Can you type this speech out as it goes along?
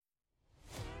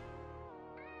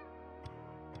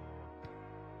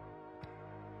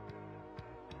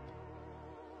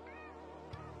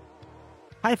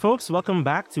Hi, folks. Welcome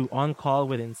back to On Call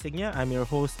with Insignia. I'm your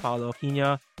host, Paolo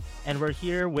Aquino, and we're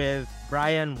here with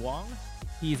Brian Wong.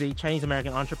 He's a Chinese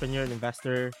American entrepreneur and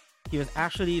investor. He was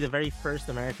actually the very first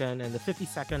American and the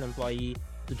 52nd employee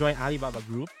to join Alibaba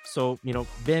Group. So,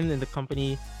 been in the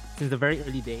company since the very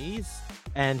early days.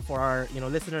 And for our,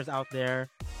 listeners out there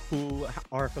who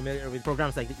are familiar with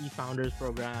programs like the eFounders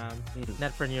program,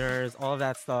 Netpreneurs, all of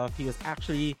that stuff, he was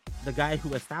actually the guy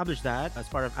who established that as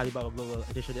part of Alibaba Global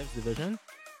Initiatives division.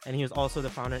 And he was also the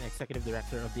founder and executive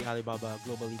director of the Alibaba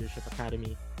Global Leadership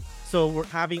Academy. So we're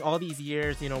having all these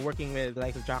years, working with the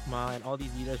likes of Jack Ma and all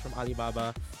these leaders from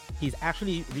Alibaba. He's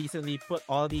actually recently put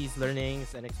all these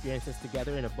learnings and experiences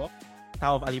together in a book,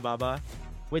 Tao of Alibaba,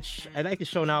 which I'd like to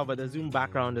show now, but the Zoom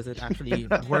background doesn't actually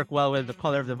work well with the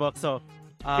color of the book. So,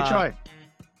 Good try.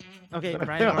 Okay,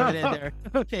 Brian wanted it in there.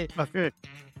 Okay. Okay.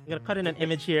 I'm going to cut in an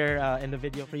image here in the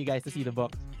video for you guys to see the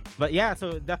book. But yeah,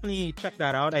 so definitely check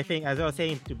that out. I think, as I was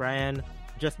saying to Brian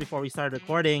just before we started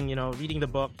recording, reading the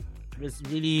book was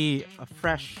really a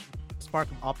fresh spark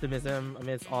of optimism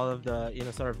amidst all of the,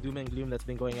 sort of doom and gloom that's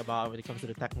been going about when it comes to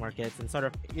the tech markets, and sort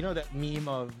of, that meme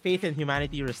of faith in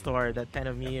humanity restored, that kind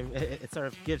of meme, it sort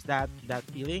of gives that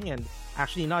feeling, and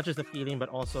actually not just a feeling, but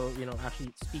also,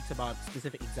 actually speaks about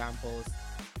specific examples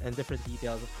and different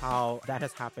details of how that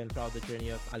has happened throughout the journey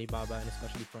of Alibaba, and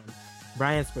especially from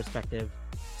Brian's perspective.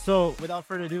 So without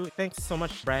further ado, thanks so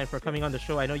much, Brian, for coming on the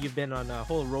show. I know you've been on a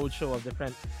whole roadshow of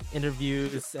different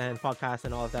interviews and podcasts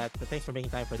and all of that, but thanks for making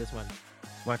time for this one.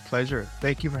 My pleasure.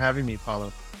 Thank you for having me,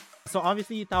 Paulo. So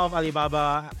obviously, Tao of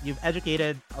Alibaba, you've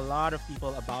educated a lot of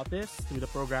people about this through the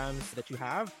programs that you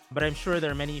have, but I'm sure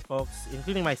there are many folks,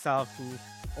 including myself, who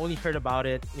only heard about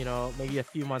it, maybe a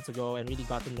few months ago and really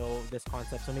got to know this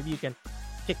concept. So maybe you can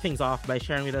kick things off by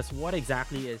sharing with us what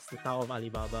exactly is the Tao of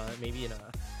Alibaba, maybe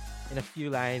in a few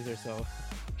lines or so.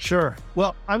 Sure.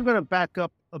 Well, I'm going to back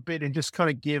up a bit and just kind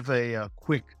of give a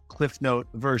quick Cliff Note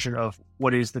version of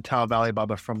what is the Tao of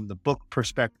Alibaba from the book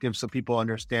perspective, so people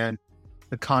understand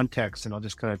the context. And I'll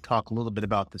just kind of talk a little bit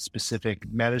about the specific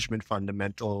management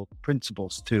fundamental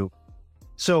principles too.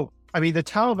 So, the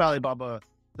Tao of Alibaba,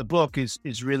 the book is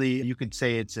really, you could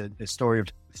say it's a story of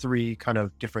three kind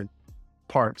of different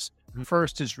parts.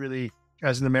 First is really,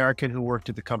 as an American who worked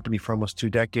at the company for almost 2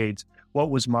 decades, what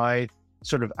was my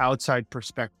sort of outside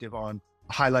perspective on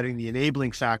highlighting the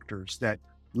enabling factors that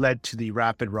led to the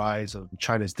rapid rise of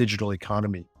China's digital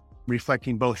economy,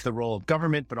 reflecting both the role of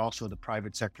government, but also the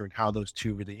private sector and how those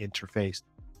two really interfaced.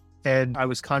 And I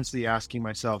was constantly asking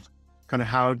myself, kind of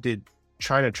how did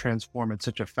China transform at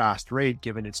such a fast rate,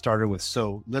 given it started with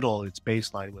so little, its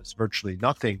baseline was virtually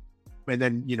nothing. And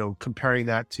then, comparing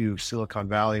that to Silicon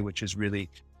Valley, which is really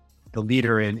the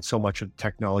leader in so much of the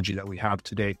technology that we have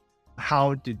today.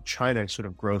 How did China sort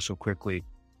of grow so quickly?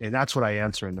 And that's what I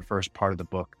answer in the first part of the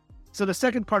book. So the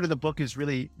second part of the book is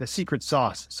really the secret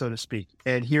sauce, so to speak.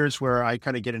 And here's where I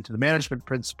kind of get into the management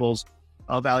principles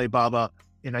of Alibaba.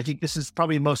 And I think this is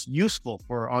probably most useful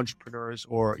for entrepreneurs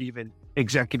or even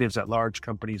executives at large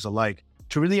companies alike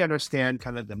to really understand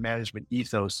kind of the management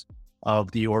ethos of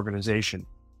the organization.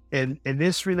 And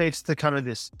this relates to kind of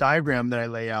this diagram that I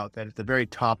lay out, that at the very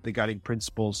top, the guiding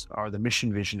principles are the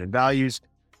mission, vision, and values.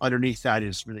 Underneath that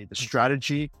is really the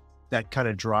strategy that kind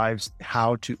of drives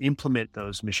how to implement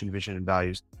those mission, vision, and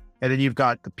values. And then you've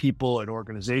got the people and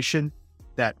organization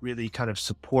that really kind of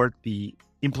support the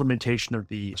implementation of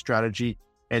the strategy.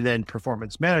 And then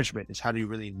performance management is how do you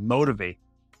really motivate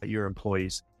your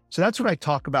employees. So that's what I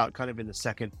talk about kind of in the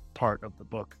second part of the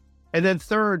book. And then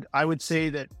third, I would say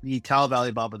that the Tao of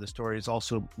Alibaba, the story, is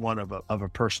also one of a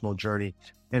personal journey,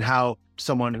 and how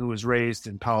someone who was raised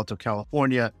in Palo Alto,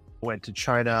 California, went to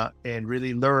China and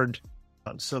really learned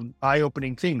some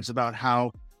eye-opening things about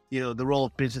how, the role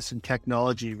of business and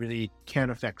technology really can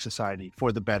affect society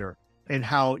for the better, and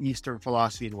how Eastern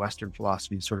philosophy and Western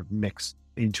philosophy sort of mix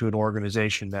into an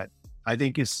organization that I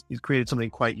think is created something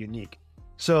quite unique.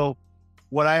 So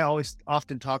what I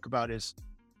often talk about is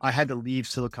I had to leave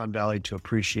Silicon Valley to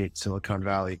appreciate Silicon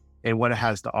Valley and what it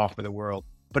has to offer the world,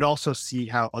 but also see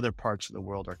how other parts of the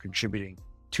world are contributing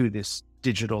to this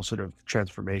digital sort of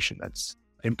transformation that's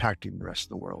impacting the rest of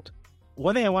the world.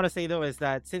 One thing I want to say, though, is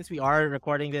that since we are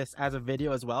recording this as a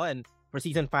video as well, and for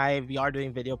season 5, we are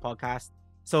doing video podcasts.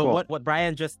 So Cool. what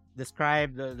Brian just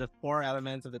described, the 4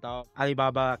 elements of the Tao of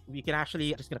Alibaba, we can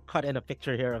actually just going to cut in a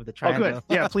picture here of the Oh, triangle. good.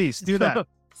 Yeah, please do that.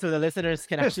 So the listeners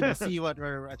can actually see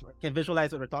can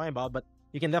visualize what we're talking about, but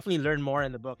you can definitely learn more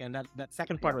in the book. And that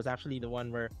second part was actually the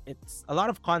one where it's a lot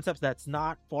of concepts that's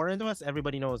not foreign to us.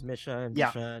 Everybody knows mission,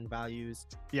 vision, values,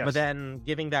 Yes. but then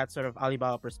giving that sort of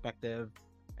Alibaba perspective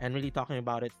and really talking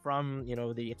about it from,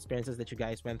 the experiences that you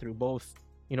guys went through, both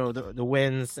the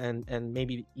wins and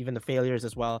maybe even the failures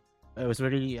as well. It was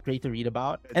really great to read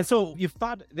about. And so you've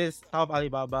taught this Tao of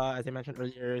Alibaba, as I mentioned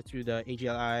earlier, through the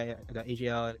AGLI, the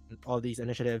AGL, and all these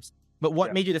initiatives. But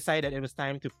what made you decide that it was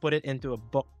time to put it into a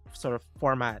book sort of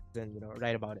format and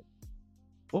write about it?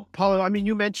 Well, Paulo, I mean,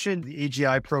 you mentioned the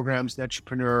AGI programs, the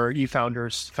Entrepreneur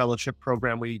eFounders Fellowship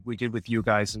program we did with you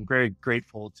guys. I'm very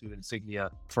grateful to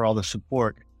Insignia for all the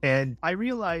support. And I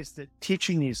realized that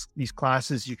teaching these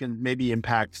classes, you can maybe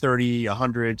impact 30,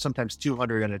 100, sometimes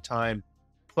 200 at a time.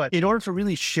 But in order to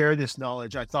really share this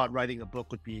knowledge, I thought writing a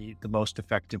book would be the most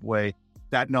effective way.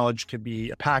 That knowledge can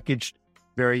be packaged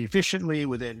very efficiently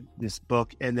within this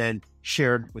book and then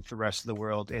shared with the rest of the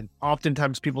world. And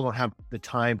oftentimes people don't have the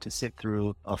time to sit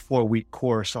through a 4-week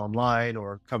course online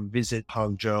or come visit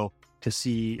Hangzhou to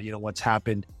see, what's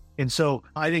happened. And so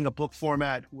I think a book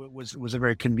format was a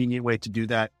very convenient way to do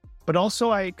that. But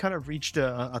also I kind of reached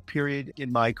a period in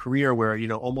my career where,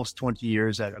 almost 20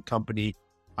 years at a company,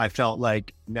 I felt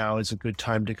like now is a good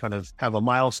time to kind of have a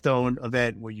milestone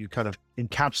event where you kind of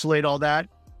encapsulate all that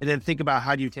and then think about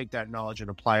how do you take that knowledge and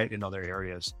apply it in other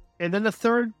areas. And then the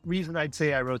third reason I'd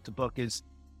say I wrote the book is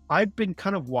I've been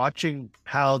kind of watching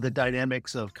how the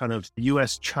dynamics of kind of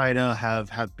US, China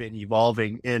have been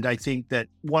evolving. And I think that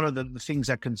one of the things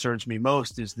that concerns me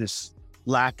most is this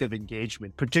lack of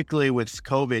engagement, particularly with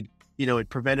COVID. It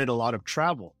prevented a lot of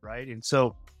travel, right? And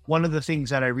so one of the things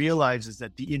that I realized is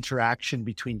that the interaction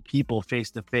between people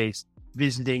face to face,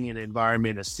 visiting an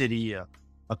environment, a city, a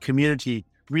community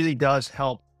really does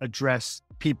help address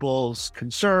people's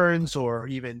concerns or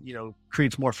even,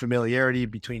 creates more familiarity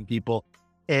between people.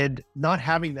 And not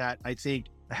having that, I think,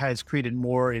 has created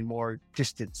more and more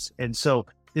distance. And so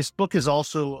this book is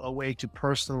also a way to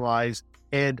personalize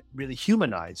and really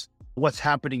humanize what's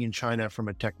happening in China from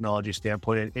a technology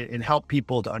standpoint and help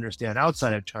people to understand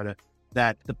outside of China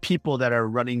that the people that are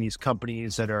running these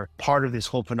companies that are part of this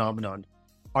whole phenomenon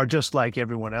are just like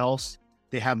everyone else.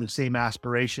 They have the same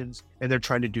aspirations and they're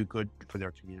trying to do good for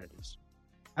their communities.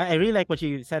 I really like what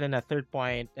you said in that third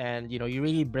point, and you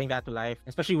really bring that to life,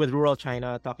 especially with rural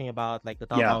China, talking about like the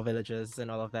Taobao villages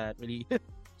and all of that. Really,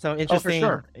 some interesting,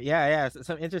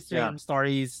 some interesting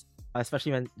stories,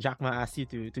 especially when Jack Ma asked you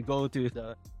to go to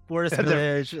the poorest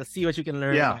village, see what you can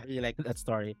learn. I really like that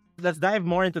story. Let's dive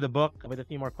more into the book with a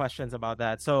few more questions about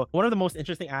that. So one of the most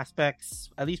interesting aspects,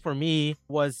 at least for me,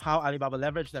 was how Alibaba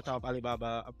leveraged the Tao of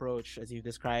Alibaba approach, as you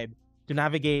described, to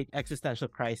navigate existential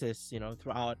crisis,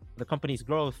 throughout the company's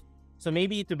growth. So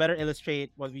maybe to better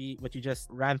illustrate what you just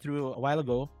ran through a while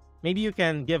ago, maybe you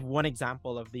can give one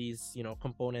example of these,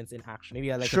 components in action.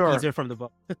 Maybe like a teaser from the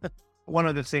book. One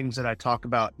of the things that I talk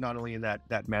about, not only in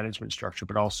that management structure,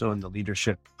 but also in the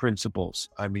leadership principles.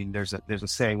 I mean, there's a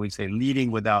saying we say,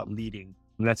 leading without leading.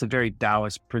 And that's a very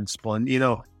Taoist principle. And,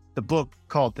 the book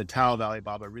called The Tao of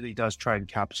Alibaba really does try and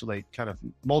encapsulate kind of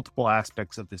multiple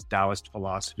aspects of this Taoist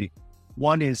philosophy.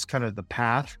 One is kind of the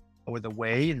path or the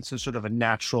way. And so sort of a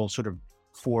natural sort of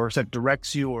force that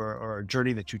directs you or a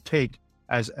journey that you take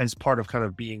as part of kind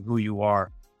of being who you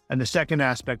are. And the second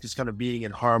aspect is kind of being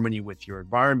in harmony with your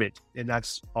environment. And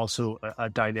that's also a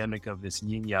dynamic of this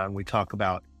yin yang we talk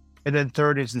about. And then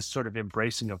third is this sort of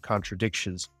embracing of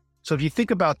contradictions. So if you think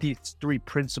about these three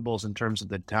principles in terms of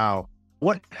the Tao,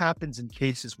 what happens in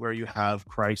cases where you have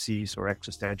crises or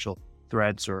existential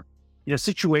threats or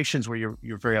situations where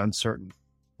you're very uncertain?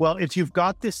 Well, if you've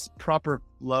got this proper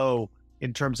flow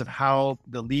in terms of how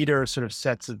the leader sort of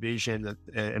sets a vision,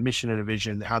 a mission and a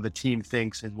vision, how the team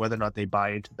thinks and whether or not they buy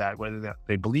into that, whether or not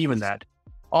they believe in that,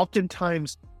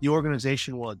 oftentimes the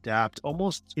organization will adapt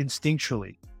almost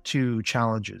instinctually to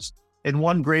challenges. And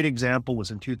one great example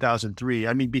was in 2003.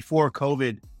 I mean, before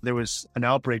COVID, there was an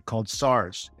outbreak called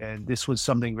SARS, and this was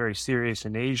something very serious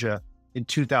in Asia in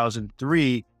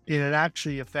 2003. It had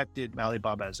actually affected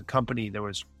Alibaba as a company. There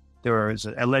was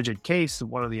an alleged case that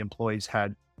one of the employees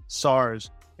had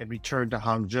SARS and returned to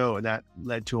Hangzhou, and that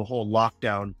led to a whole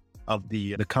lockdown of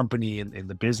the company and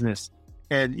the business.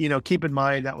 And, keep in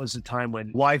mind, that was a time when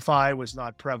Wi-Fi was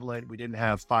not prevalent. We didn't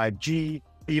have 5G.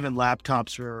 Even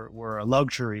laptops were a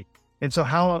luxury. And so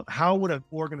how would an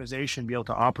organization be able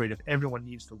to operate if everyone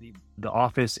needs to leave the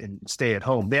office and stay at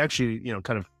home? They actually,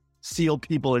 kind of sealed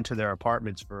people into their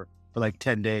apartments for like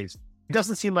 10 days. It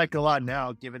doesn't seem like a lot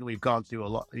now, given we've gone through a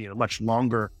lot, much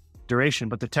longer duration,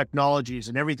 but the technologies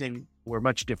and everything were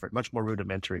much different, much more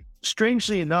rudimentary.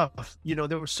 Strangely enough,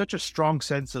 there was such a strong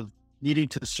sense of needing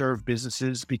to serve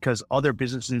businesses because other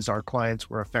businesses, our clients,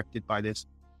 were affected by this,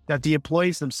 that the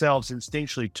employees themselves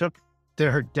instinctually took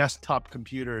their desktop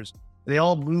computers. They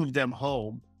all moved them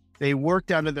home. They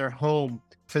worked out of their home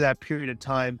for that period of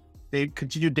time. They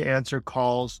continued to answer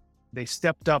calls. They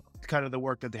stepped up kind of the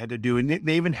work that they had to do. And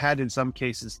they even had, in some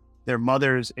cases, their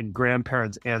mothers and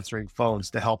grandparents answering phones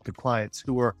to help the clients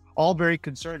who were all very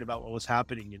concerned about what was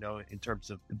happening, in terms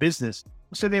of the business.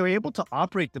 So they were able to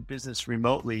operate the business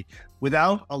remotely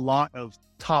without a lot of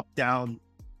top-down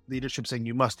leadership saying,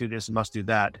 you must do this and must do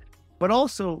that. But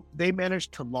also they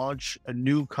managed to launch a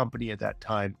new company at that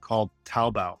time called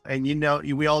Taobao. And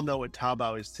we all know what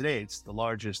Taobao is today. It's the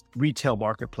largest retail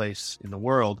marketplace in the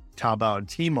world, Taobao and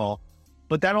Tmall.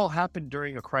 But that all happened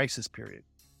during a crisis period.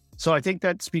 So I think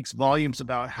that speaks volumes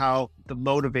about how the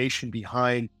motivation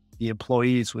behind the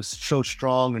employees was so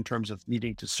strong in terms of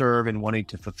needing to serve and wanting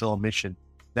to fulfill a mission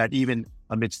that even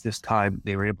amidst this time,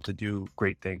 they were able to do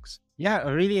great things. Yeah,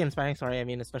 a really inspiring story. I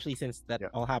mean, especially since that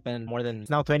all happened it's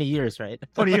now 20 years, right?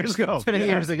 20 years ago. 20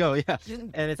 years ago, yeah.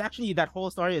 And it's actually, that whole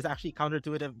story is actually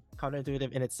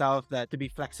counterintuitive in itself, that to be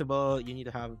flexible, you need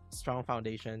to have strong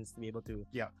foundations to be able to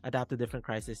adapt to different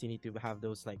crises. You need to have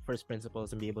those first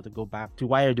principles and be able to go back to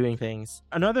why you're doing things.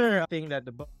 Another thing that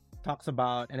the book talks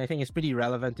about, and I think is pretty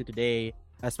relevant to today,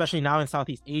 especially now in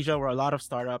Southeast Asia, where a lot of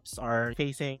startups are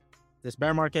facing this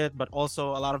bear market, but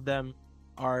also a lot of them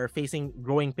are facing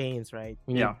growing pains, right?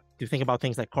 You need to think about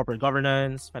things like corporate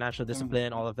governance, financial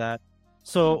discipline, all of that.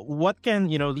 So what can,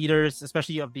 leaders,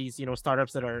 especially of these,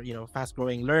 startups that are, fast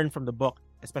growing, learn from the book,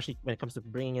 especially when it comes to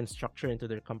bringing in structure into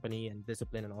their company and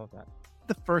discipline and all of that?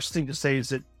 The first thing to say is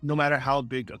that no matter how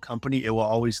big a company, it will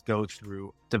always go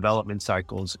through development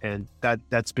cycles. And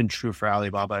that's been true for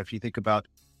Alibaba. If you think about,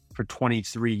 for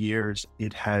 23 years,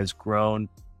 it has grown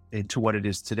into what it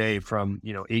is today from,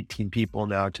 18 people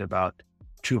now to about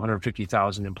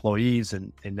 250,000 employees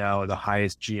and now the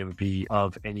highest GMV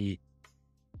of any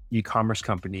e-commerce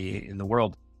company in the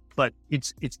world. But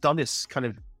it's done this kind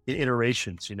of in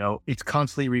iterations, it's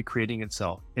constantly recreating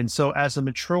itself. And so as a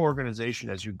mature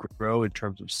organization, as you grow in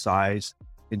terms of size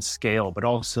and scale, but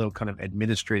also kind of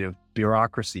administrative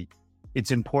bureaucracy,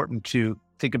 it's important to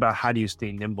think about how do you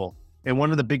stay nimble. And one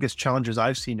of the biggest challenges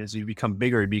I've seen is you become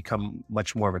bigger, you become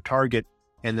much more of a target.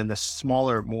 And then the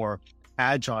smaller, more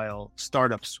agile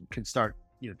startups can start,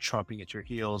 chomping at your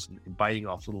heels and biting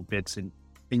off little bits and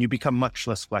you become much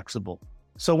less flexible.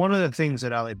 So one of the things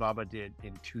that Alibaba did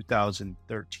in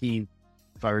 2013,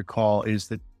 if I recall, is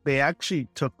that they actually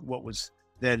took what was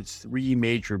then 3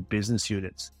 major business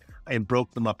units and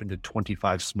broke them up into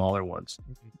 25 smaller ones.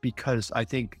 Because I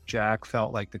think Jack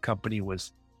felt like the company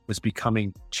was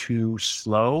becoming too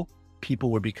slow.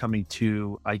 People were becoming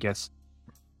too,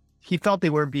 he felt they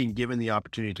weren't being given the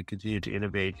opportunity to continue to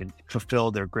innovate and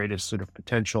fulfill their greatest sort of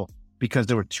potential because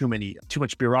there were too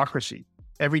much bureaucracy.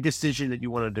 Every decision that you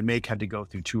wanted to make had to go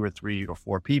through 2 or 3 or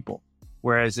 4 people.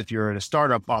 Whereas if you're in a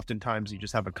startup, oftentimes you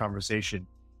just have a conversation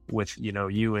with,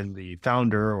 you and the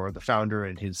founder or the founder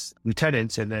and his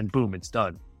lieutenants, and then boom, it's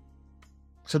done.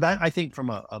 So that, I think,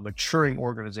 from a maturing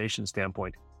organization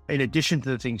standpoint, in addition to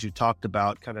the things you talked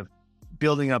about, kind of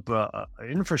building up an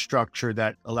infrastructure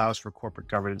that allows for corporate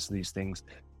governance and these things,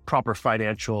 proper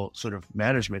financial sort of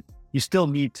management, you still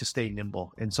need to stay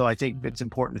nimble. And so I think it's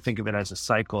important to think of it as a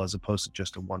cycle as opposed to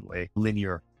just a one-way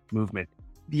linear movement.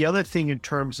 The other thing in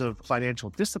terms of financial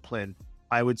discipline,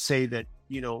 I would say that,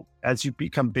 as you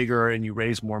become bigger and you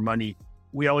raise more money,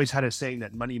 we always had a saying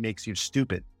that money makes you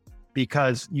stupid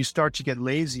because you start to get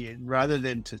lazy, and rather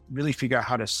than to really figure out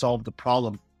how to solve the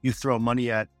problem, you throw money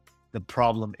at the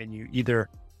problem and you either,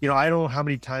 I don't know how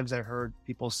many times I heard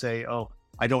people say, oh,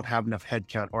 I don't have enough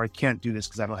headcount, or I can't do this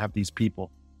because I don't have these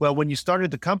people. Well, when you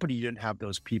started the company, you didn't have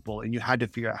those people and you had to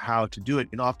figure out how to do it.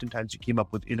 And oftentimes you came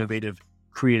up with innovative,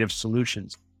 creative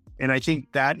solutions. And I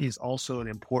think that is also an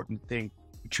important thing,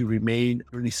 to remain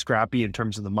really scrappy in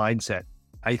terms of the mindset.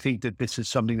 I think that this is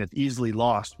something that's easily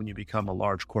lost when you become a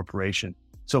large corporation.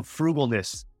 So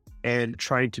frugalness and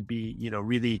trying to be,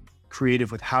 really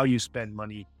creative with how you spend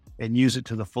money and use it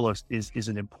to the fullest is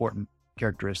an important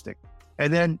characteristic.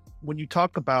 And then when you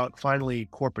talk about finally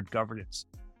corporate governance,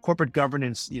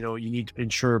 you need to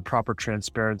ensure proper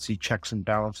transparency, checks and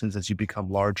balances. As you become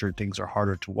larger, things are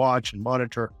harder to watch and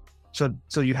monitor.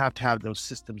 So you have to have those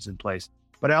systems in place.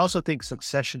 But I also think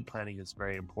succession planning is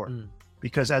very important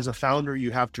because as a founder,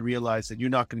 you have to realize that you're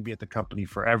not going to be at the company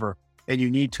forever, and you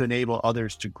need to enable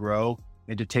others to grow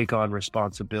and to take on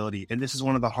responsibility. And this is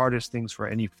one of the hardest things for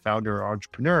any founder or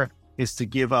entrepreneur, is to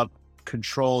give up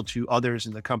control to others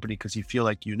in the company because you feel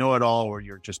like you know it all, or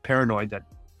you're just paranoid that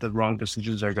the wrong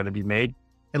decisions are going to be made.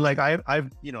 And like I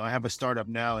have a startup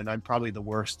now, and I'm probably the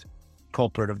worst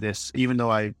culprit of this, even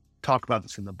though I talk about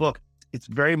this in the book. It's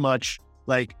very much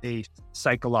like a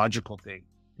psychological thing.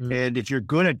 And if you're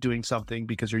good at doing something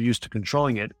because you're used to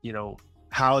controlling it,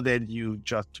 how then you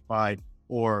justify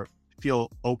or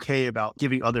feel okay about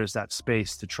giving others that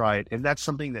space to try it. And that's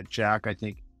something that Jack, I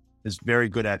think, is very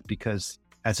good at, because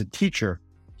as a teacher,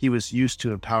 he was used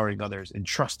to empowering others and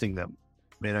trusting them.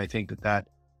 And I think that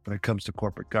when it comes to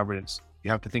corporate governance, you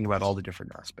have to think about all the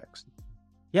different aspects.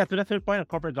 Yeah, to the third point of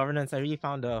corporate governance, I really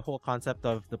found the whole concept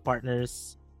of the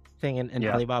partners thing in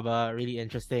Alibaba really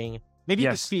interesting. Maybe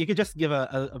you could just give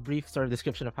a brief sort of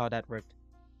description of how that worked.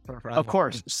 Of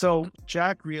course. So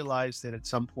Jack realized that at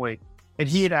some point, and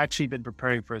he had actually been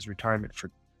preparing for his retirement for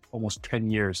almost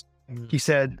 10 years. He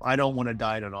said, I don't want to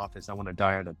die in an office. I want to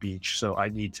die on a beach. So I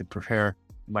need to prepare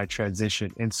my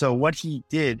transition. And so what he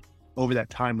did over that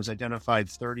time was identified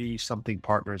 30 something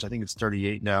partners, I think it's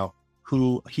 38 now,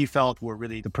 who he felt were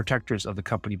really the protectors of the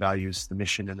company values, the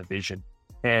mission and the vision.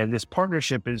 And this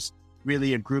partnership is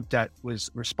really a group that was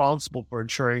responsible for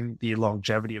ensuring the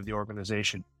longevity of the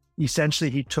organization. Essentially,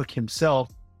 he took himself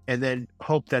and then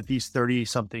hoped that these 30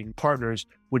 something partners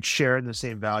would share in the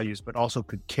same values, but also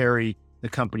could carry the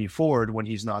company forward when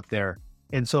he's not there.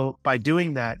 And so by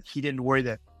doing that, he didn't worry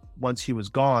that once he was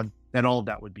gone, that all of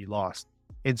that would be lost.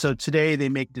 And so today they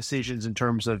make decisions in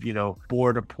terms of,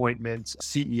 board appointments,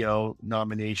 CEO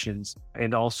nominations,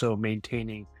 and also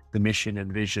maintaining the mission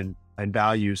and vision and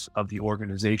values of the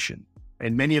organization.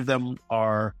 And many of them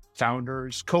are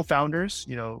founders, co-founders,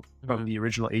 from the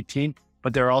original 18,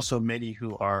 but there are also many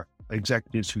who are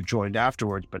executives who joined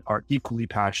afterwards, but are equally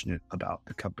passionate about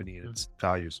the company and its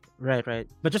values. Right.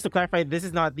 But just to clarify,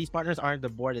 these partners aren't the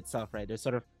board itself, right? They're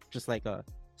sort of just like a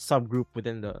subgroup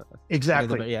within the...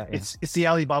 Exactly. It's the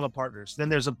Alibaba partners. Then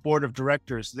there's a board of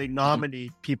directors. They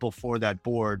nominate people for that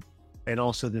board, and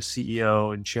also the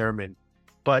CEO and chairman.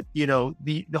 But,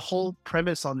 the whole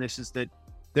premise on this is that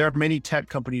there are many tech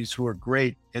companies who are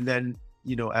great. And then,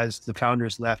 as the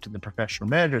founders left and the professional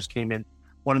managers came in,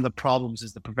 one of the problems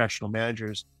is the professional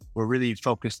managers were really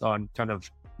focused on kind of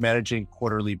managing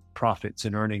quarterly profits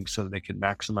and earnings so that they can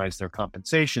maximize their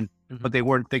compensation. But they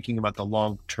weren't thinking about the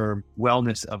long-term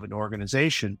wellness of an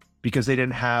organization, because they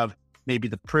didn't have maybe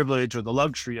the privilege or the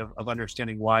luxury of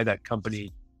understanding why that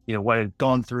company, what it had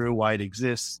gone through, why it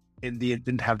exists. And they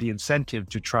didn't have the incentive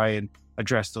to try and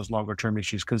address those longer term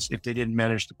issues, because if they didn't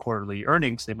manage the quarterly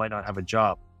earnings, they might not have a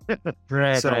job.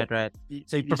 Right. So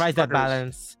it provides that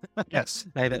balance. Yes,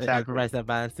 exactly. It provides that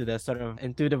balance to the sort of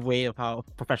intuitive way of how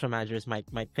professional managers might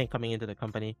think coming into the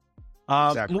company.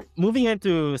 Exactly. Moving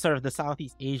into sort of the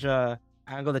Southeast Asia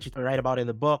angle that you write about in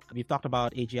the book, we've talked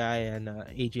about AGI and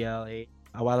AGL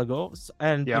a while ago,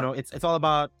 and it's all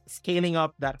about scaling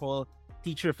up that whole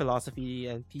teacher philosophy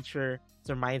and teacher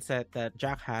sort of mindset that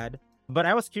Jack had. But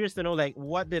I was curious to know, like,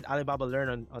 what did Alibaba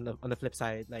learn on the flip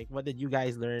side? Like, what did you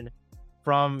guys learn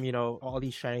from, all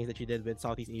these sharings that you did with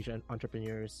Southeast Asian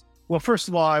entrepreneurs? Well, first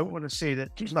of all, I want to say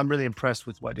that I'm really impressed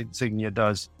with what Insignia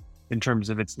does in terms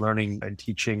of its learning and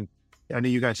teaching. I know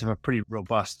you guys have a pretty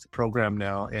robust program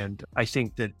now, and I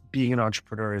think that being an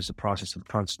entrepreneur is a process of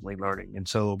constantly learning. And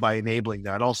so by enabling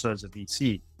that, also as a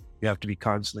VC, you have to be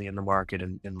constantly in the market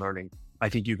and learning. I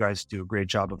think you guys do a great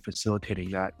job of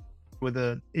facilitating that. With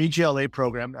the AGLA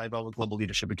program, Alibaba Global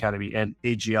Leadership Academy, and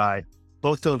AGI,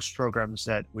 both those programs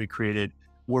that we created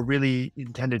were really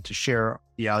intended to share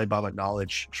the Alibaba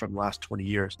knowledge from the last 20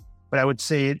 years. But I would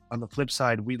say on the flip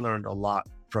side, we learned a lot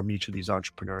from each of these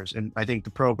entrepreneurs. And I think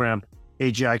the program,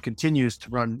 AGI, continues to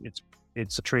run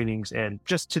its trainings. And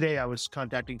just today, I was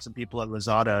contacting some people at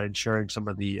Lazada and sharing some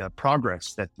of the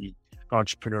progress that the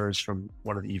entrepreneurs from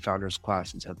one of the eFounders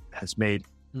classes has made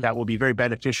that will be very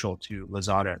beneficial to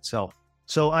Lazada itself.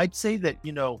 So I'd say that,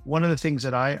 one of the things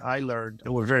that I learned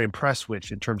and we're very impressed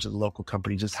with in terms of the local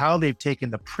companies is how they've taken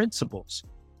the principles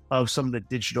of some of the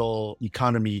digital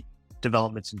economy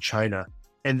developments in China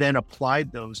and then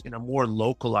applied those in a more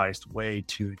localized way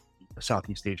to the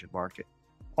Southeast Asian market.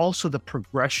 Also, the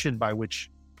progression by which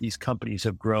these companies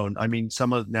have grown. I mean,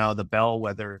 some of now the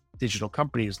bellwether digital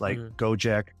companies like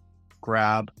Gojek,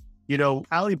 Grab,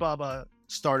 Alibaba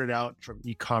started out from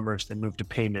e-commerce, then moved to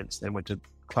payments, then went to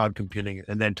cloud computing,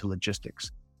 and then to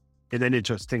logistics, and then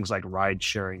into things like ride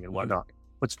sharing and whatnot.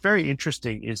 What's very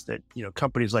interesting is that,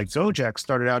 companies like Gojek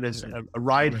started out as a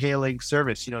ride hailing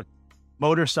service,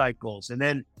 motorcycles, and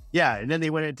then they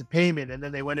went into payment, and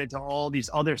then they went into all these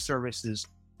other services,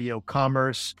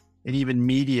 commerce and even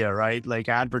media, right? Like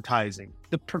advertising.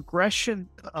 The progression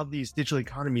of these digital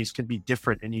economies can be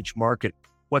different in each market.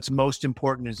 What's most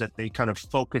important is that they kind of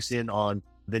focus in on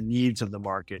the needs of the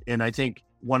market. And I think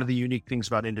one of the unique things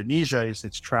about Indonesia is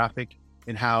its traffic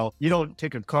and how you don't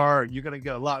take a car, you're going to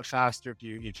go a lot faster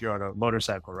if you're on a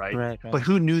motorcycle, right? But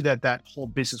who knew that whole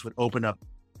business would open up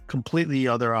completely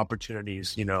other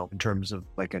opportunities, in terms of,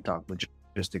 like I talked,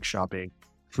 logistics, shopping,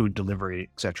 food delivery,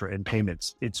 et cetera, and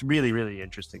payments. It's really, really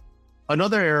interesting.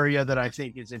 Another area that I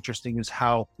think is interesting is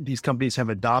how these companies have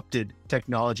adopted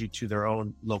technology to their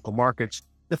own local markets.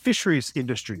 The fisheries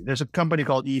industry, there's a company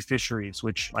called eFisheries,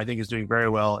 which I think is doing very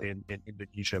well in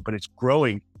Indonesia, but it's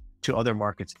growing to other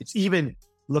markets. It's even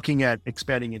looking at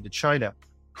expanding into China.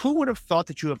 Who would have thought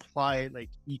that you apply like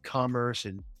e-commerce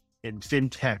and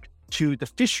fintech to the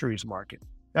fisheries market?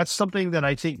 That's something that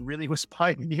I think really was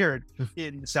pioneered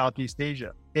in Southeast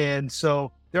Asia. And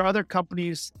so there are other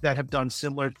companies that have done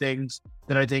similar things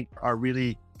that I think are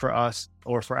really, for us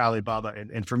or for Alibaba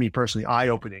and for me personally,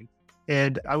 eye-opening.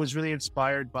 And I was really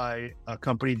inspired by a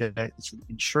company that's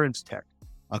insurance tech,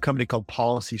 a company called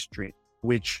Policy Street,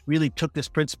 which really took this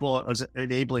principle as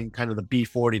enabling kind of the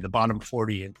B40, the bottom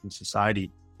 40 in society,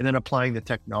 and then applying the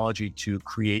technology to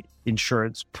create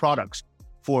insurance products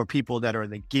for people that are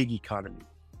in the gig economy,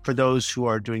 for those who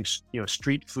are doing,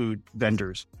 street food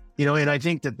vendors, and I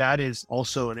think that is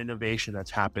also an innovation that's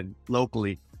happened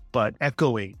locally, but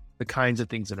echoing the kinds of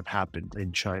things that have happened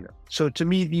in China. So to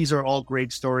me, these are all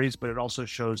great stories, but it also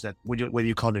shows that whether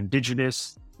you call it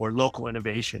indigenous or local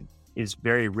innovation is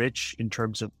very rich in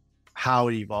terms of how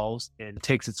it evolves and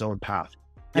takes its own path.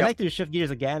 I'd like to shift gears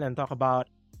again and talk about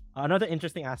another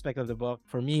interesting aspect of the book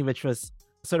for me, which was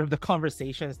sort of the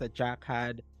conversations that Jack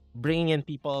had bringing in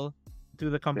people to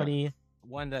the company. Yeah.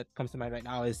 One that comes to mind right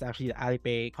now is actually the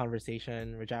Alipay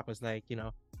conversation where Jack was like, do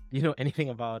you know anything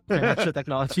about financial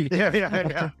technology?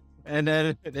 Yeah. And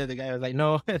then the guy was like,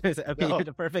 no. Like, okay, no. You're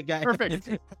the perfect guy. Perfect.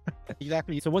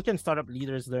 Exactly. So what can startup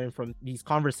leaders learn from these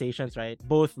conversations, right?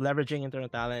 Both leveraging internal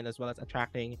talent as well as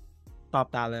attracting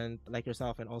top talent like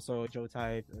yourself and also Joe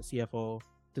Tsai, the CFO,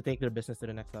 to take their business to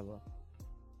the next level.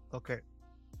 Okay.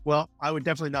 Well, I would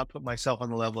definitely not put myself on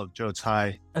the level of Joe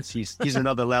Tsai. He's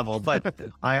another level, but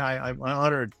I'm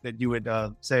honored that you would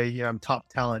say I'm top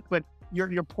talent. But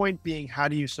your point being, how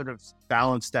do you sort of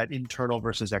balance that internal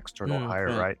versus external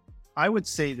hire, right? I would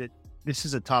say that this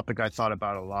is a topic I thought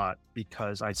about a lot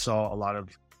because I saw a lot of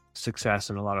success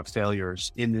and a lot of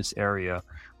failures in this area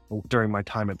during my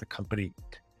time at the company.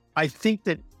 I think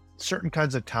that certain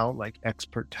kinds of talent, like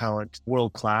expert talent,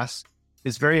 world-class,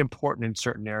 is very important in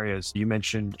certain areas. You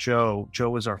mentioned Joe.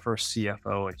 Joe was our first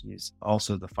CFO, and he's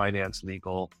also the finance,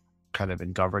 legal, kind of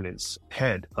and governance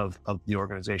head of the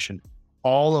organization.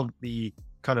 All of the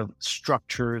kind of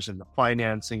structures and the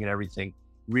financing and everything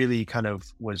really kind of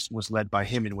was led by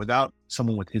him. And without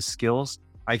someone with his skills,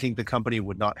 I think the company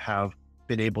would not have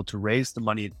been able to raise the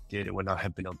money it did. It would not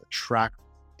have been able to attract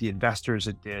the investors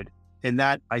it did. And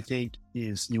that, I think,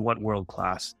 is you want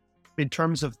world-class. In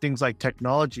terms of things like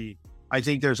technology, I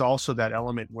think there's also that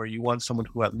element where you want someone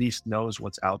who at least knows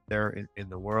what's out there in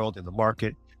the world, in the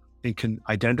market, and can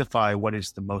identify what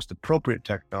is the most appropriate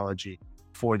technology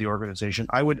for the organization.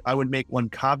 I would make one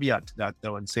caveat to that,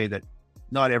 though, and say that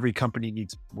not every company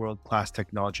needs world-class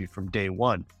technology from day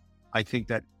one. I think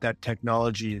that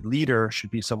technology leader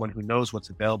should be someone who knows what's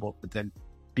available, but then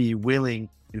be willing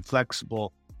and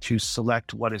flexible to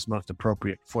select what is most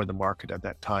appropriate for the market at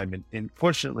that time. And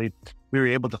fortunately, we were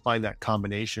able to find that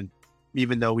combination.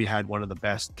 Even though we had one of the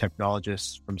best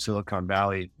technologists from Silicon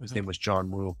Valley, his name was John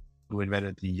Wu, who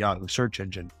invented the Yahoo search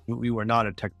engine. We were not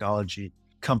a technology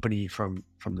company from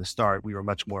the start. We were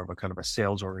much more of a kind of a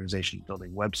sales organization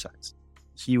building websites.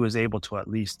 He was able to at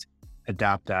least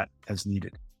adapt that as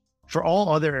needed. For all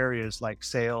other areas like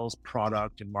sales,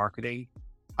 product, and marketing,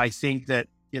 I think that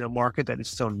in a market that is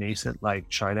so nascent like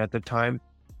China at the time,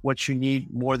 what you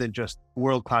need more than just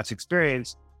world-class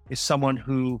experience is someone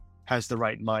who has the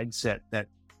right mindset, that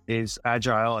is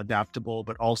agile, adaptable,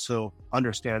 but also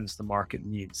understands the market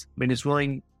needs. I mean, is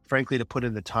willing, frankly, to put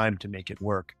in the time to make it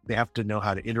work. They have to know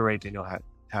how to iterate, they know how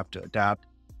have to adapt,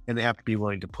 and they have to be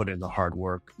willing to put in the hard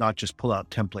work, not just pull out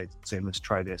templates and say, let's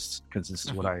try this because this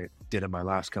is what I did in my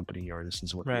last company, or this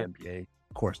is what the MBA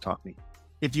course taught me.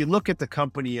 If you look at the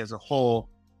company as a whole,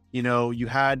 you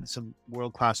had some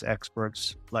world-class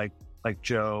experts like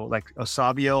Joe, like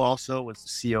Osavio also was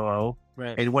the COO.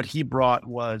 Right. And what he brought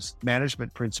was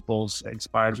management principles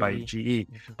inspired by GE.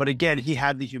 But again, he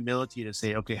had the humility to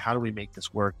say, okay, how do we make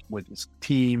this work with this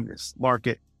team, this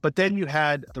market? But then you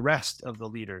had the rest of the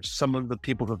leaders, some of the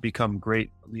people who have become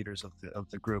great leaders of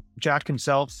the group. Jack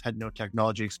himself had no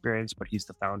technology experience, but he's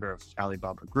the founder of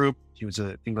Alibaba Group. He was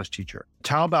an English teacher.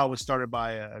 Taobao was started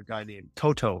by a guy named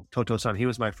Toto-san. He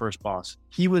was my first boss.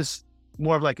 He was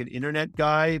more of like an internet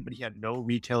guy, but he had no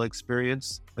retail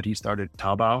experience, but he started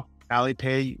Taobao.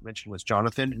 Alipay, you mentioned, was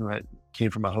Jonathan, who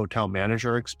came from a hotel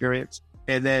manager experience.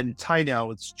 And then Tainao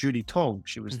was Judy Tong.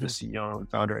 She was the CEO and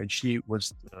founder, and she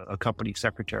was a company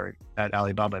secretary at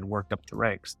Alibaba and worked up the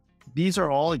ranks. These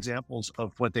are all examples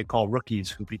of what they call rookies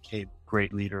who became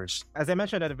great leaders. As I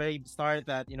mentioned at the very start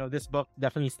that, this book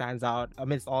definitely stands out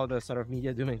amidst all the sort of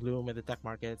media doom and gloom with the tech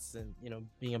markets and,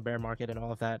 being a bear market and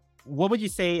all of that. What would you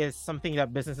say is something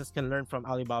that businesses can learn from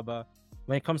Alibaba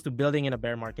when it comes to building in a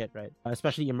bear market, right?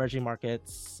 Especially emerging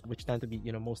markets, which tend to be,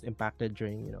 most impacted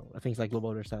during, things like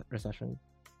global recession.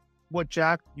 What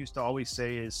Jack used to always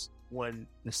say is when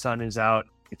the sun is out,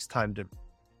 it's time to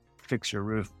fix your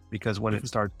roof, because when it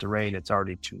starts to rain, it's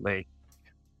already too late.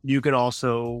 You can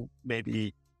also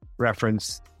maybe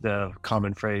reference the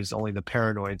common phrase, only the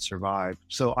paranoid survive.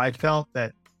 So I felt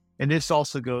that, and this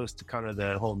also goes to kind of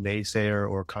the whole naysayer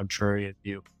or contrarian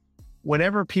view.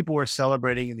 Whenever people were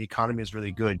celebrating and the economy is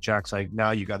really good, Jack's like,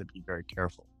 now you got to be very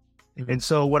careful. Mm-hmm. And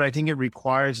so what I think it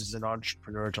requires is an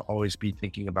entrepreneur to always be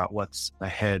thinking about what's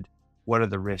ahead. What are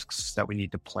the risks that we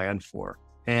need to plan for?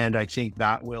 And I think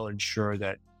that will ensure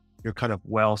that you're kind of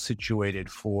well situated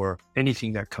for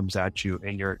anything that comes at you,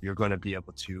 and you're going to be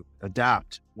able to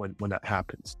adapt when that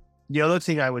happens. The other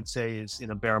thing I would say is in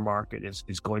a bear market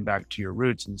is going back to your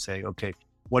roots and saying, okay,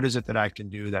 what is it that I can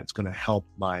do that's going to help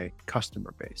my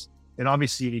customer base? And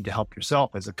obviously you need to help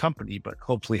yourself as a company, but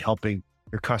hopefully helping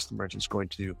your customers is going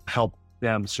to help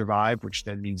them survive, which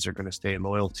then means they're going to stay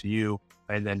loyal to you.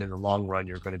 And then in the long run,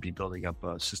 you're going to be building up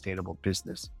a sustainable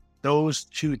business. Those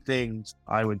two things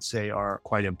I would say are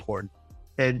quite important.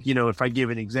 And, if I give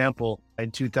an example,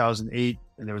 in 2008,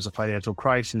 and there was a financial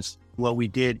crisis, what we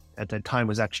did at that time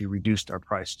was actually reduced our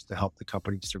prices to help the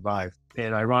company survive.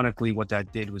 And ironically, what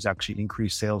that did was actually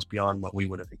increase sales beyond what we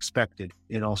would have expected,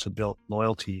 and also built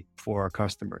loyalty for our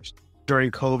customers.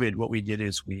 During COVID, what we did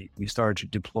is we started to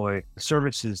deploy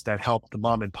services that helped the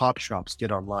mom and pop shops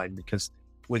get online, because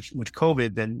with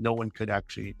COVID, then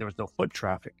there was no foot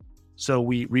traffic. So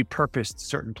we repurposed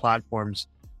certain platforms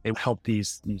and helped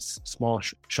these small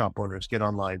shop owners get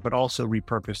online, but also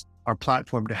repurposed our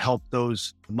platform to help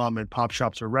those mom and pop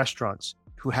shops or restaurants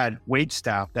who had wait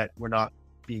staff that were not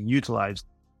being utilized,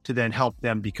 to then help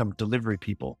them become delivery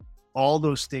people. All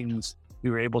those things we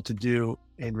were able to do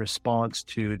in response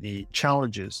to the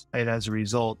challenges. And as a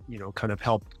result, kind of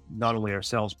helped not only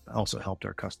ourselves, but also helped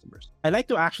our customers. I'd like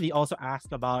to actually also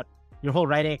ask about your whole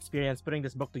writing experience, putting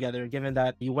this book together, given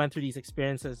that you went through these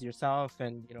experiences yourself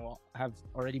and, have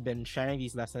already been sharing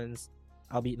these lessons,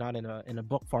 albeit not in a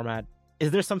book format. Is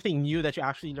there something new that you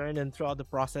actually learned and throughout the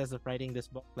process of writing this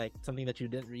book, like something that you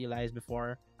didn't realize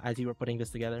before as you were putting this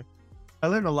together? I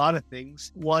learned a lot of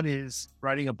things. One is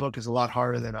writing a book is a lot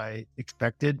harder than I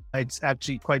expected. It's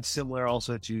actually quite similar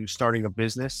also to starting a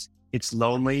business. It's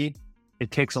lonely. It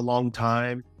takes a long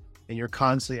time. And you're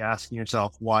constantly asking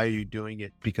yourself, why are you doing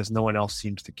it? Because no one else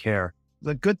seems to care.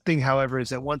 The good thing, however, is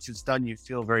that once it's done, you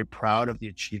feel very proud of the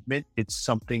achievement. It's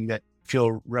something that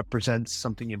represents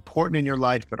something important in your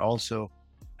life, but also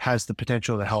has the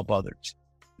potential to help others,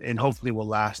 and hopefully will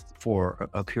last for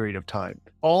a period of time.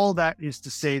 All that is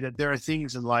to say that there are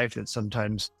things in life that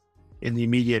sometimes in the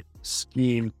immediate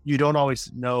scheme, you don't always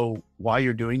know why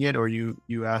you're doing it, or you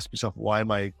ask yourself, why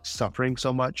am I suffering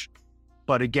so much?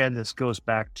 But again, this goes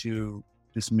back to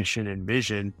this mission and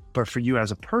vision. But for you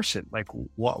as a person, like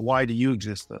why do you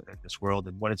exist in this world,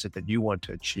 and what is it that you want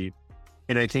to achieve?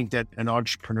 And I think that an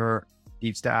entrepreneur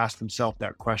needs to ask himself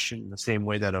that question in the same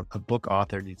way that a book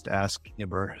author needs to ask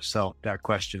him or herself that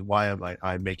question: why am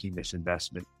I making this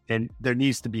investment? And there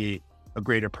needs to be a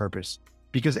greater purpose,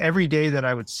 because every day that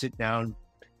I would sit down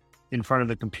in front of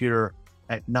the computer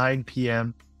at 9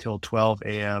 p.m. till 12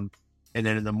 a.m. and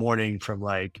then in the morning from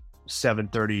like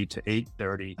 7:30 to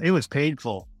 8:30, it was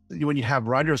painful. When you have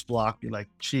writer's block, you're like,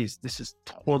 geez, this is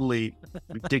totally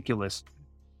ridiculous.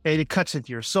 And it cuts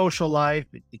into your social life.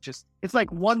 It's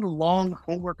like one long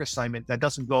homework assignment that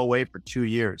doesn't go away for 2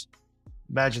 years.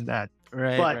 Imagine that.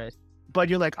 Right. But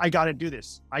you're like, I got to do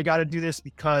this. I got to do this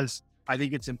because I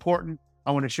think it's important.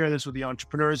 I want to share this with the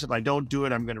entrepreneurs. If I don't do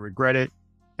it, I'm going to regret it.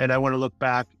 And I want to look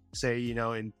back, say,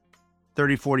 in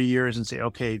 30, 40 years and say,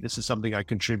 okay, this is something I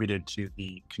contributed to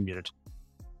the community.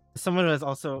 Someone who has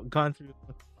also gone through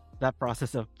that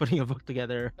process of putting a book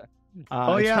together.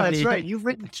 That's right. You've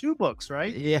written 2 books,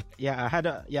 right? Yeah.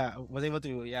 I was able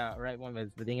to, write one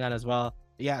with Dingan as well.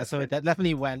 Yeah. So that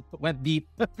definitely went deep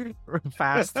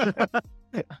fast.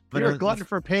 But you're a glutton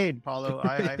for pain, Paulo.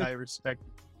 I respect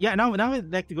it. Yeah, now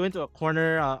I'd like to go into a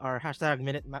corner, our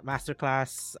 #Minute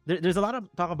Masterclass. There's a lot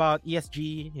of talk about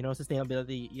ESG,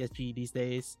 sustainability, ESG these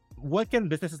days. What can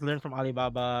businesses learn from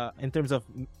Alibaba in terms of,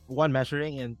 one,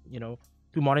 measuring and, 2,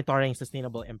 monitoring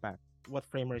sustainable impact? What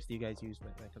frameworks do you guys use when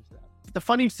it comes to that? The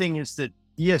funny thing is that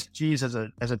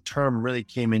ESGs as a term really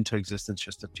came into existence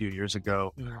just a few years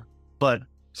ago. Yeah. But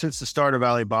since the start of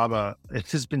Alibaba, it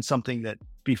has been something that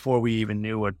before we even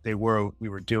knew what we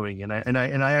were doing. And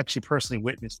I actually personally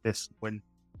witnessed this when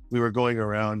we were going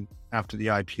around after the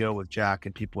IPO with Jack,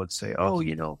 and people would say, oh,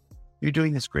 you're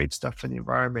doing this great stuff for the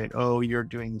environment. Oh, you're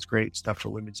doing this great stuff for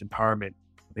women's empowerment.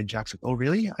 And Jack's like, oh,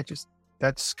 really?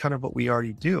 That's kind of what we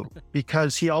already do,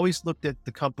 because he always looked at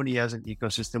the company as an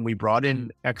ecosystem. We brought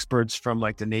in experts from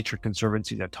like the Nature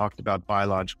Conservancy that talked about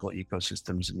biological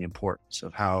ecosystems and the importance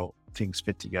of how things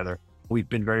fit together. We've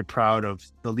been very proud of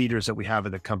the leaders that we have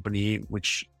in the company,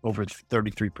 which over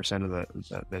 33%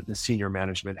 of the senior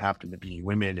management happen to be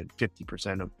women, and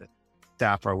 50% of the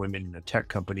staff are women in a tech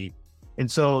company.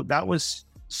 And so that was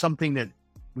something that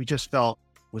we just felt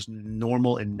was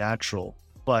normal and natural,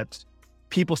 but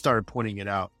people started pointing it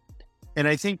out. And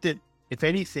I think that if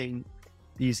anything,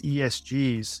 these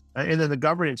ESGs, and then the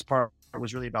governance part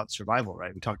was really about survival,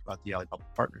 right? We talked about the Alibaba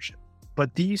partnership.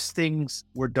 But these things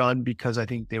were done because I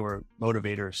think they were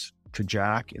motivators to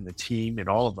Jack and the team and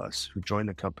all of us who joined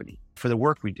the company for the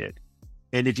work we did.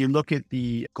 And if you look at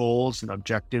the goals and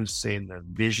objectives, say in the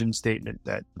vision statement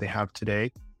that they have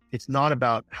today, it's not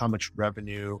about how much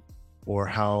revenue or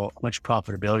how much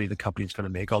profitability the company is going to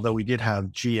make, although we did have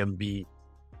GMV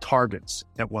targets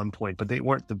at one point, but they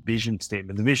weren't the vision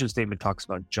statement. The vision statement talks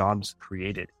about jobs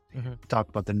created. It talked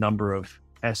about the number of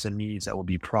SMEs that will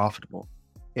be profitable.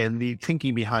 And the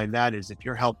thinking behind that is if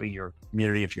you're helping your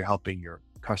community, if you're helping your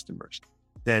customers,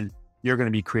 then you're going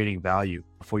to be creating value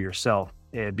for yourself,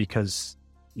 and because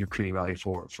you're creating value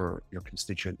for your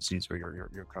constituencies or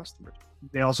your customers.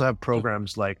 They also have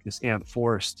programs like this Ant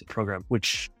Forest program,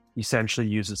 which essentially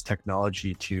uses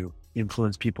technology to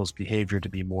influence people's behavior to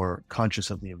be more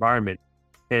conscious of the environment,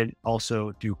 and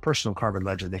also do personal carbon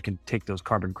ledger. They can take those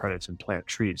carbon credits and plant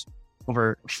trees.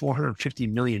 Over 450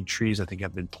 million trees, I think,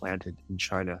 have been planted in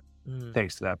China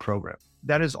thanks to that program.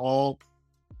 That is all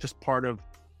just part of,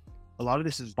 a lot of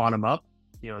this is bottom up,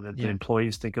 the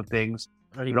employees think of things,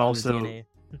 but also,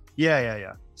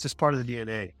 yeah. It's just part of the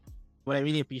DNA. What I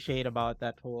really appreciate about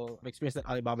that whole experience that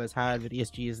Alibaba has had with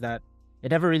ESG is that it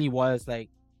never really was like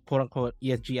quote unquote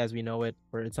ESG as we know it,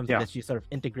 where it's something that you sort of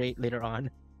integrate later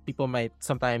on. People might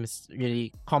sometimes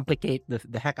really complicate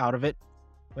the heck out of it.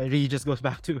 But it really just goes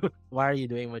back to why are you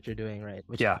doing what you're doing, right?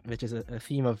 Which is a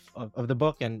theme of the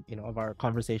book and of our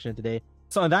conversation today.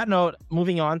 So on that note,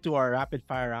 moving on to our rapid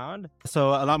fire round.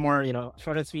 So a lot more,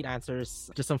 short and sweet answers,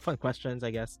 just some fun questions,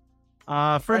 I guess.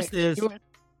 First is,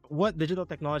 what digital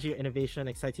technology or innovation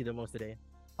excites you the most today?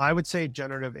 I would say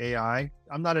generative AI.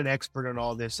 I'm not an expert on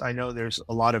all this. I know there's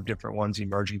a lot of different ones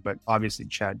emerging, but obviously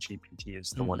ChatGPT is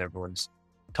the one everyone's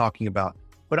talking about.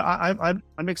 But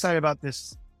I'm excited about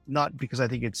this, not because I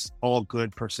think it's all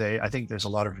good per se. I think there's a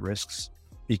lot of risks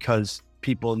because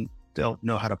people don't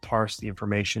know how to parse the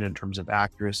information in terms of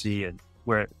accuracy and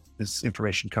where this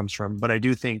information comes from. But I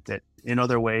do think that in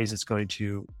other ways, it's going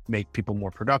to make people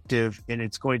more productive, and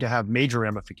it's going to have major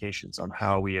ramifications on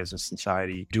how we as a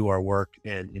society do our work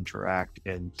and interact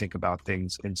and think about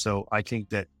things. And so I think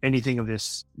that anything of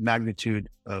this magnitude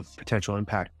of potential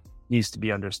impact needs to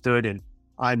be understood. And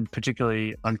I'm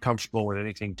particularly uncomfortable with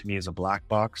anything to me as a black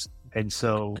box. And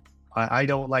so I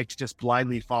don't like to just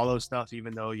blindly follow stuff,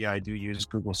 even though, I do use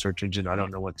Google search engine. I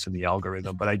don't know what's in the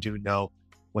algorithm, but I do know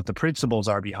what the principles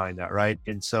are behind that, right?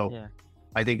 And so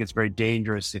I think it's very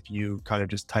dangerous if you kind of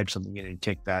just type something in and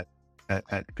take that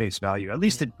at face value. At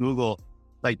least at Google,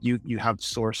 like you have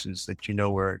sources that you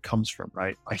know where it comes from,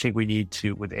 right? I think we need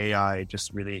to, with AI,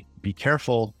 just really be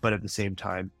careful, but at the same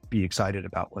time, be excited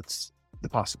about what's the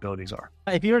possibilities are.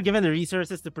 If you were given the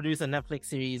resources to produce a Netflix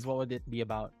series, what would it be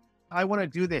about? I want to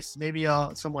do this. Maybe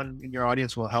someone in your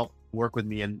audience will help work with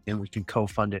me and we can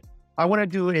co-fund it. I want to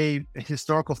do a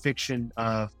historical fiction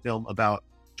film about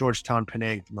Georgetown,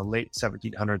 Penang from the late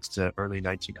 1700s to early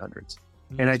 1900s.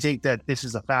 And I think that this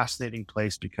is a fascinating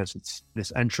place because it's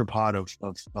this entrepot of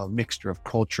a mixture of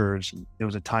cultures. It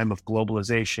was a time of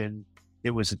globalization.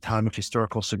 It was a time of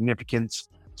historical significance.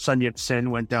 Sun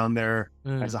Yat-sen went down there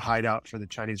as a hideout for the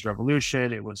Chinese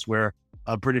Revolution. It was where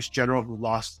a British general who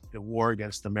lost the war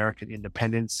against American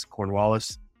independence,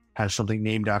 Cornwallis, has something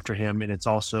named after him. And it's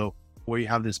also where you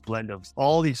have this blend of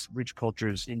all these rich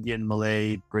cultures, Indian,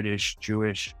 Malay, British,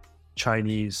 Jewish,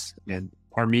 Chinese, and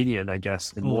Armenian, I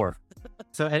guess, and more.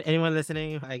 So anyone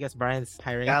listening, I guess Brian's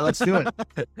hiring. Yeah, let's do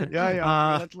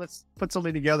it. Let's put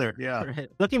something together. Yeah. Right.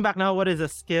 Looking back now, what is a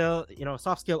skill,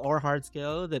 soft skill or hard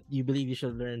skill that you believe you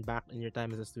should learn back in your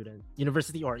time as a student,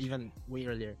 university, or even way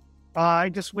earlier? I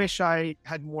just wish I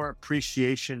had more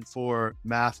appreciation for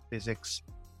math, physics,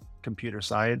 computer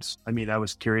science. I mean, I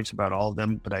was curious about all of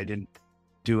them, but I didn't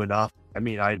do enough. I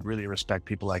mean, I really respect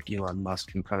people like Elon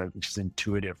Musk who kind of just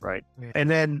intuitive, right? Yeah. And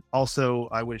then also,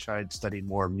 I wish I had studied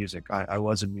more music. I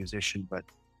was a musician, but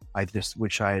I just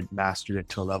wish I had mastered it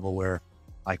to a level where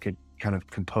I could kind of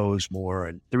compose more.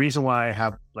 And the reason why I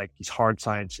have like these hard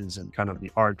sciences and kind of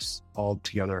the arts all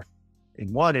together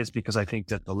in one is because I think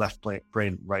that the left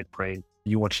brain, right brain,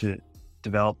 you want to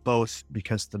develop both,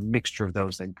 because the mixture of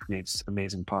those then creates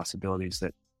amazing possibilities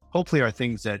that hopefully are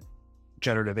things that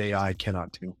generative AI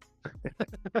cannot do.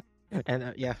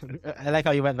 And yeah, I like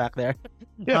how you went back there.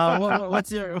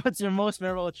 What's your most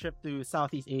memorable trip to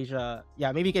Southeast Asia?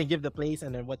 Yeah, maybe you can give the place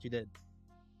and then what you did.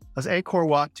 I was Angkor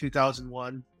Wat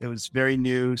 2001. It was very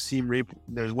new. Siem Reap,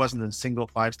 there wasn't a single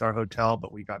 5-star hotel,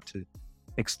 but we got to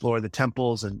explore the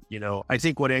temples. And, you know, I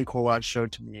think what Angkor Wat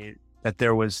showed to me that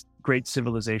there was great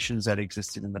civilizations that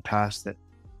existed in the past that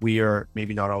we are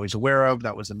maybe not always aware of.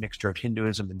 That was a mixture of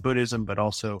Hinduism and Buddhism, but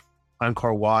also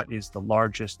Angkor Wat is the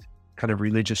largest kind of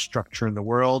religious structure in the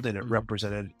world, and it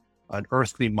represented an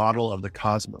earthly model of the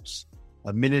cosmos,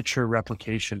 a miniature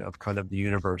replication of kind of the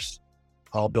universe,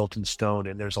 all built in stone.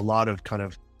 And there's a lot of kind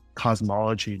of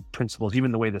cosmology principles,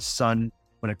 even the way the sun,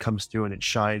 when it comes through and it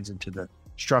shines into the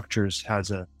structures,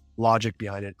 has a logic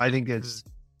behind it. I think it's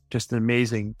just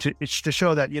amazing it's to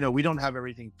show that, you know, we don't have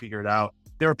everything figured out.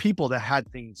 There are people that had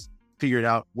things figured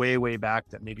out way, way back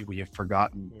that maybe we have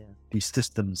forgotten these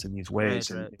systems and these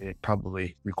ways. Right. And it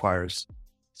probably requires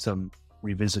some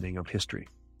revisiting of history.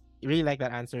 You really like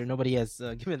that answer. Nobody has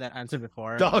given that answer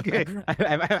before. Okay.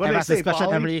 I've asked this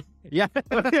question every... Yeah.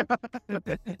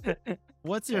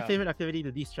 What's your Yeah. favorite activity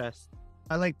to de-stress?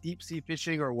 I like deep sea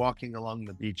fishing or walking along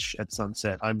the beach at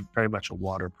sunset. I'm very much a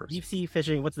water person. Deep sea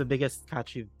fishing, what's the biggest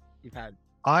catch you've had?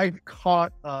 I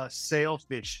caught a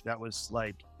sailfish that was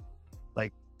like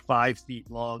 5 feet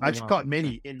long. I've Wow. caught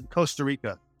many in Costa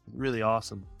Rica. Really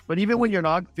awesome. But even when you're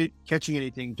not catching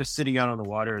anything, just sitting out on the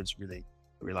water is really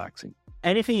relaxing.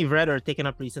 Anything you've read or taken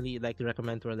up recently you'd like to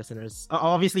recommend to our listeners?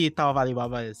 Obviously, Tao Valley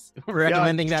Baba is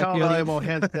recommending that. Tao purely. Valley Baba,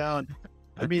 hands down.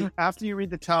 I mean, after you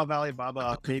read the Tao Valley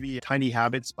Baba, maybe Tiny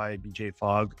Habits by BJ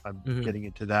Fogg. I'm getting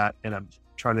into that, and I'm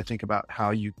trying to think about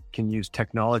how you can use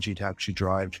technology to actually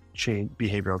drive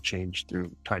behavioral change through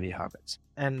tiny habits.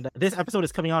 And this episode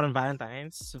is coming out on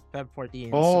Valentine's, Feb 14th.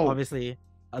 Oh. So obviously,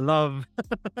 I love...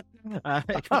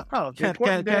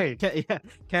 Important day.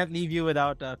 Can't leave you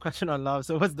without a question on love.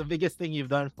 So what's the biggest thing you've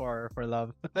done for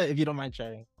love, if you don't mind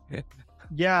sharing?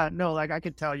 Yeah, no, like I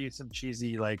could tell you some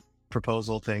cheesy like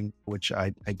proposal thing, which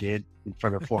I did in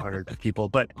front of 400 people.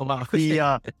 But Oh, wow.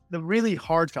 the really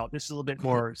heartfelt, this is a little bit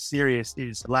more serious,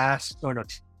 is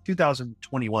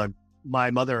 2021.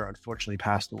 My mother unfortunately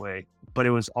passed away, but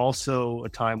it was also a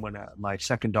time when my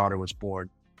second daughter was born.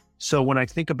 So when I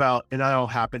think about, and that all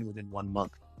happened within 1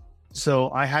 month.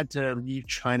 So I had to leave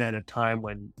China at a time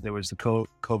when there was the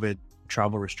COVID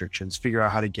travel restrictions, figure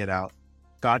out how to get out,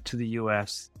 got to the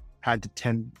US, had to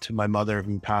tend to my mother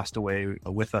who passed away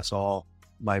with us all,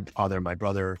 my father, my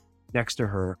brother next to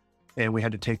her. And we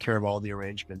had to take care of all the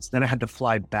arrangements. Then I had to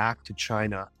fly back to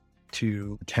China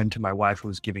to attend to my wife who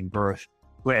was giving birth,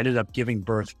 who ended up giving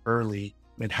birth early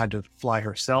and had to fly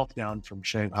herself down from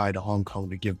Shanghai to Hong Kong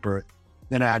to give birth.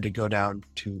 Then I had to go down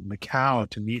to Macau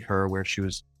to meet her where she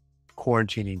was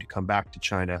quarantining to come back to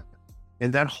China.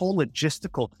 And that whole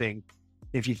logistical thing,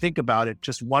 if you think about it,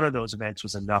 just one of those events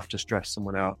was enough to stress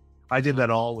someone out. I did that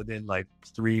all within like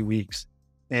 3 weeks.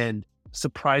 And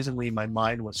surprisingly, my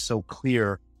mind was so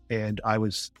clear and I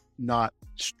was not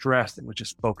stressed and was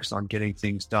just focused on getting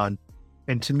things done.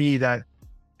 And to me, that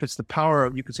it's the power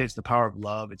of, you could say it's the power of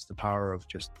love. It's the power of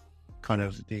just kind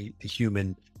of the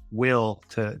human will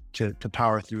to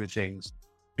power through things,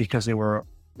 because they were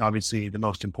obviously the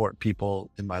most important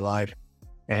people in my life.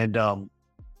 And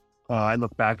I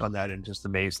look back on that and just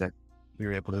amazed that we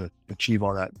were able to achieve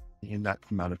all that in that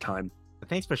amount of time.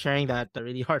 Thanks for sharing that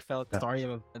really heartfelt story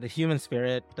of the human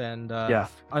spirit. And Yeah.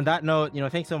 on that note,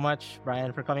 thanks so much,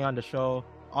 Brian, for coming on the show.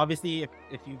 Obviously,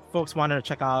 if you folks wanted to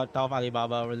check out Tao Valley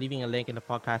Baba, we're leaving a link in the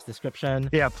podcast description.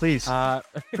 Yeah, please.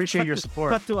 Appreciate your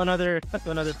support. Cut to another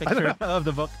picture of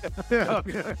the book. Yeah.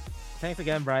 Thanks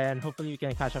again, Brian. Hopefully we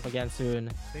can catch up again soon.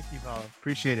 Thank you, Paul.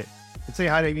 Appreciate it. And say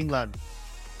hi to England.